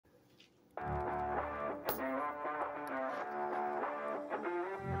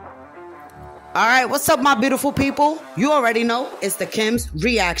All right, what's up, my beautiful people? You already know it's the Kim's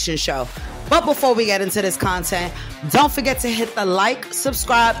Reaction Show. But before we get into this content, don't forget to hit the like,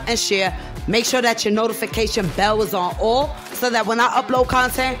 subscribe, and share. Make sure that your notification bell is on all so that when I upload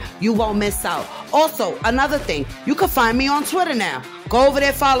content, you won't miss out. Also, another thing, you can find me on Twitter now. Go over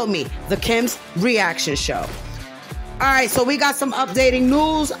there, follow me, the Kim's Reaction Show. All right, so we got some updating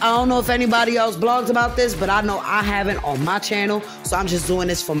news. I don't know if anybody else blogs about this, but I know I haven't on my channel, so I'm just doing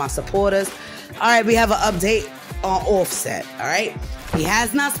this for my supporters. All right, we have an update on Offset, all right? He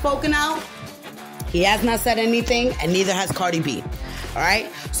has not spoken out. He has not said anything, and neither has Cardi B, all right?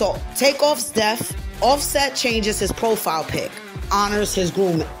 So Takeoff's death, Offset changes his profile pic, honors his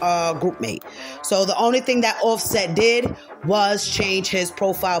groupmate. So the only thing that Offset did was change his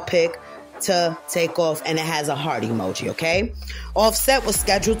profile pic to Takeoff, and it has a heart emoji, okay? Offset was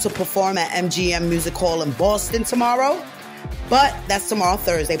scheduled to perform at MGM Music Hall in Boston tomorrow, but that's tomorrow,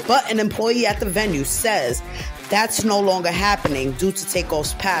 Thursday. But an employee at the venue says that's no longer happening due to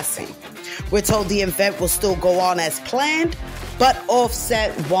Takeoff's passing. We're told the event will still go on as planned, but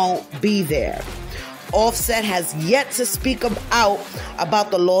Offset won't be there. Offset has yet to speak out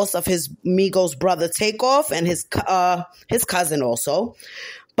about the loss of his Migos brother Takeoff and his cousin also.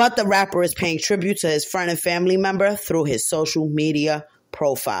 But the rapper is paying tribute to his friend and family member through his social media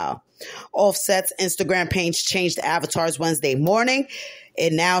profile. Offset's Instagram page changed avatars Wednesday morning.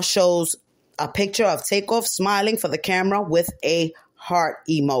 It now shows a picture of Takeoff smiling for the camera with a heart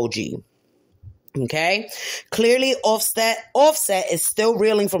emoji. Okay, clearly Offset is still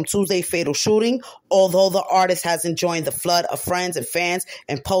reeling from Tuesday's fatal shooting, although the artist hasn't joined the flood of friends and fans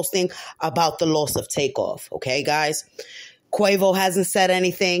and posting about the loss of Takeoff. Okay, guys, Quavo hasn't said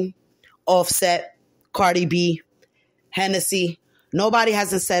anything. Offset, Cardi B, Hennessy, nobody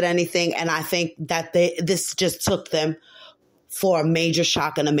hasn't said anything, and I think that this just took them for a major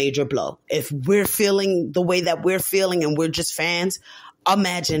shock and a major blow. If we're feeling the way that we're feeling and we're just fans,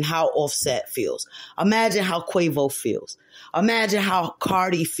 imagine how Offset feels. Imagine how Quavo feels. Imagine how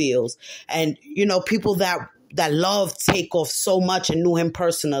Cardi feels. And, you know, people that love Takeoff so much and knew him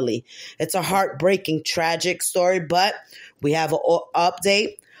personally. It's a heartbreaking, tragic story, but we have an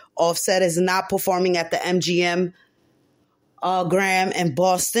update. Offset is not performing at the MGM Graham in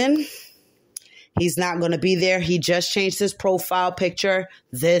Boston. He's not going to be there. He just changed his profile picture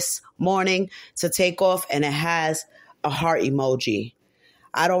this morning to Takeoff, and it has a heart emoji.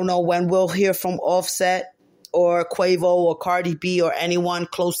 I don't know when we'll hear from Offset or Quavo or Cardi B or anyone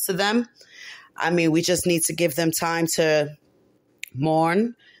close to them. I mean, we just need to give them time to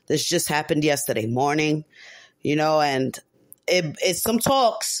mourn. This just happened yesterday morning, you know, and it's some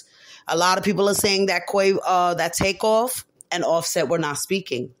talks. A lot of people are saying that that Takeoff and Offset were not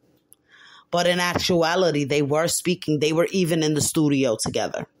speaking. But in actuality, they were speaking. They were even in the studio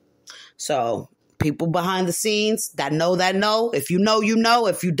together. So people behind the scenes that know. If you know, you know.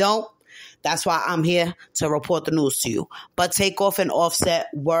 If you don't, that's why I'm here to report the news to you. But Takeoff and Offset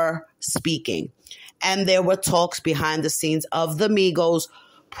were speaking. And there were talks behind the scenes of the Migos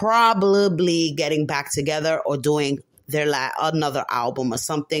probably getting back together or doing their another album or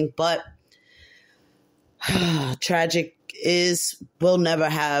something. But tragic is we'll never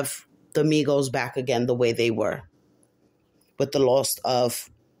have the Migos back again the way they were with the loss of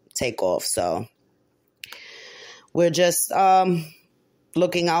Takeoff. So we're just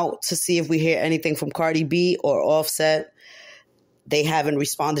looking out to see if we hear anything from Cardi B or Offset. They haven't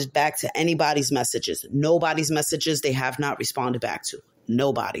responded back to anybody's messages. Nobody's messages they have not responded back to.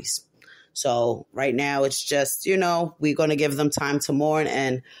 Nobody's. So right now it's just, you know, we're going to give them time to mourn,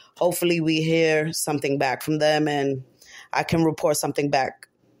 and hopefully we hear something back from them and I can report something back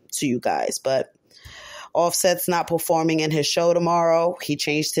to you guys. But Offset's not performing in his show tomorrow. He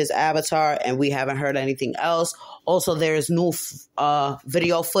changed his avatar and we haven't heard anything else. Also, there is new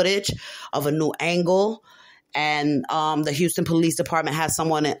video footage of a new angle, and the Houston Police Department has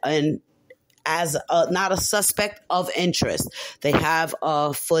someone as not a suspect of interest. They have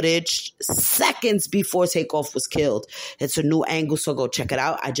footage seconds before Takeoff was killed. It's a new angle, so go check it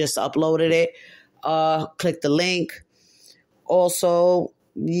out. I just uploaded it. Click the link. Also,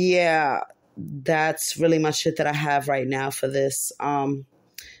 yeah, that's really much shit that I have right now for this.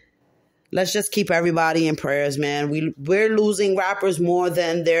 Let's just keep everybody in prayers, man. We're losing rappers more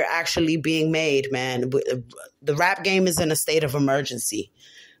than they're actually being made, man. The rap game is in a state of emergency.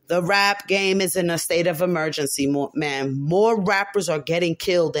 The rap game is in a state of emergency, man. More rappers are getting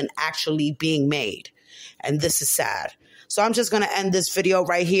killed than actually being made. And this is sad. So I'm just going to end this video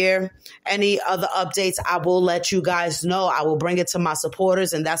right here. Any other updates, I will let you guys know. I will bring it to my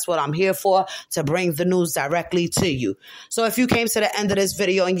supporters, and that's what I'm here for, to bring the news directly to you. So if you came to the end of this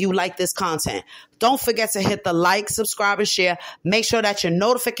video and you like this content, don't forget to hit the like, subscribe, and share. Make sure that your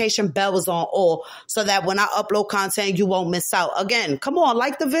notification bell is on all so that when I upload content, you won't miss out. Again, come on,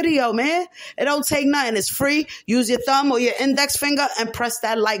 like the video, man. It don't take nothing. It's free. Use your thumb or your index finger and press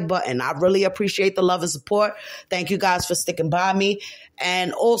that like button. I really appreciate the love and support. Thank you guys for sticking by me.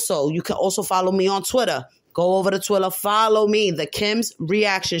 And also, you can also follow me on Twitter. Go over to Twitter, follow me, The Kim's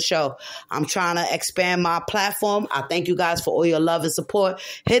Reaction Show. I'm trying to expand my platform. I thank you guys for all your love and support.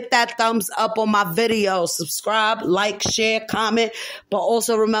 Hit that thumbs up on my video. Subscribe, like, share, comment. But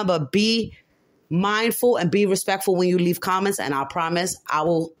also remember, be mindful and be respectful when you leave comments. And I promise I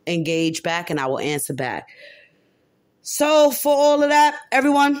will engage back and I will answer back. So for all of that,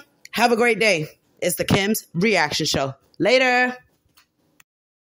 everyone, have a great day. It's The Kim's Reaction Show. Later.